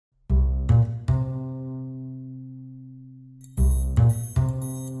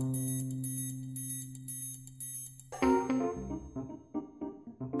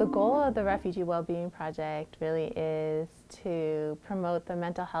goal of the Refugee Wellbeing Project really is to promote the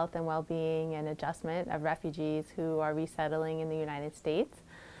mental health and well-being and adjustment of refugees who are resettling in the United States.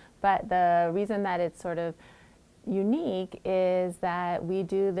 But the reason that it's sort of unique is that we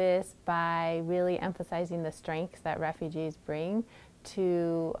do this by really emphasizing the strengths that refugees bring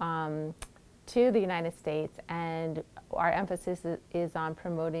to the United States, and our emphasis is on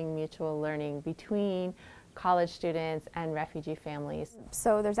promoting mutual learning between college students and refugee families.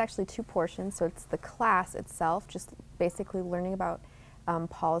 So there's actually two portions. So it's the class itself, just basically learning about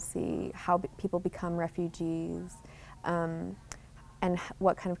policy, how people become refugees, and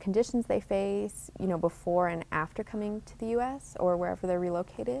what kind of conditions they face, you know, before and after coming to the U.S. or wherever they're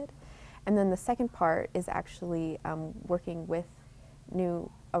relocated. And then the second part is actually working with new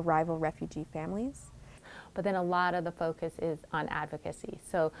arrival refugee families. But then a lot of the focus is on advocacy.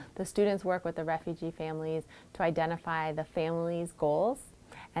 So the students work with the refugee families to identify the family's goals.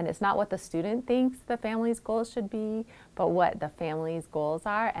 And it's not what the student thinks the family's goals should be, but what the family's goals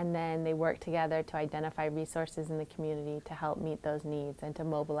are. And then they work together to identify resources in the community to help meet those needs and to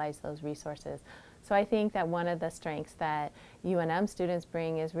mobilize those resources. So I think that one of the strengths that UNM students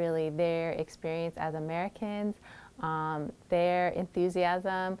bring is really their experience as Americans, their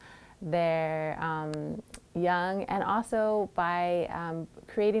enthusiasm, their young, and also by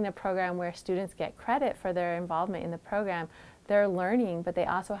creating a program where students get credit for their involvement in the program, they're learning, but they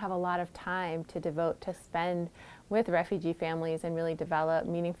also have a lot of time to devote to spend with refugee families and really develop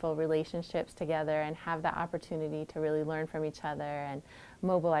meaningful relationships together and have the opportunity to really learn from each other and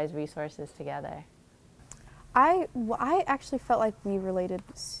mobilize resources together. I actually felt like we related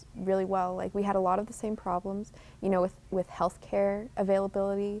really well. Like, we had a lot of the same problems, you know, with healthcare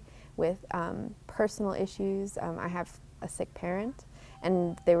availability, with personal issues. I have a sick parent,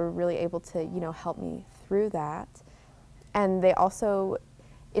 and they were really able to, you know, help me through that. And they also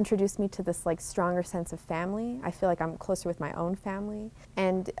introduced me to this like stronger sense of family. I feel like I'm closer with my own family.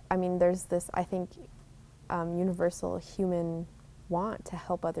 And I mean, there's this, I think, universal human want to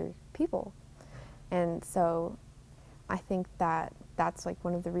help other people. And so I think that that's like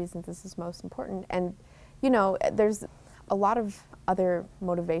one of the reasons this is most important. And, you know, there's a lot of other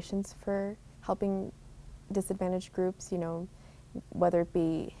motivations for helping disadvantaged groups, you know, whether it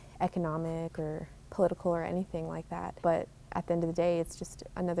be economic or political or anything like that. But at the end of the day, it's just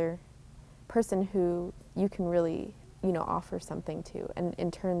another person who you can really, you know, offer something to. And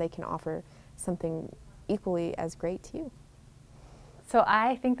in turn, they can offer something equally as great to you. So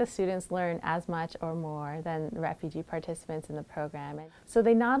I think the students learn as much or more than refugee participants in the program. So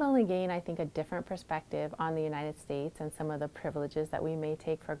they not only gain, I think, a different perspective on the United States and some of the privileges that we may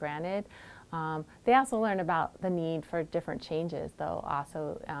take for granted, they also learn about the need for different changes, though,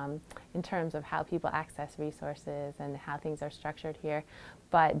 also in terms of how people access resources and how things are structured here,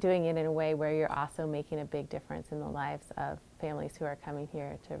 but doing it in a way where you're also making a big difference in the lives of families who are coming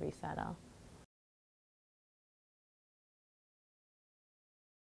here to resettle.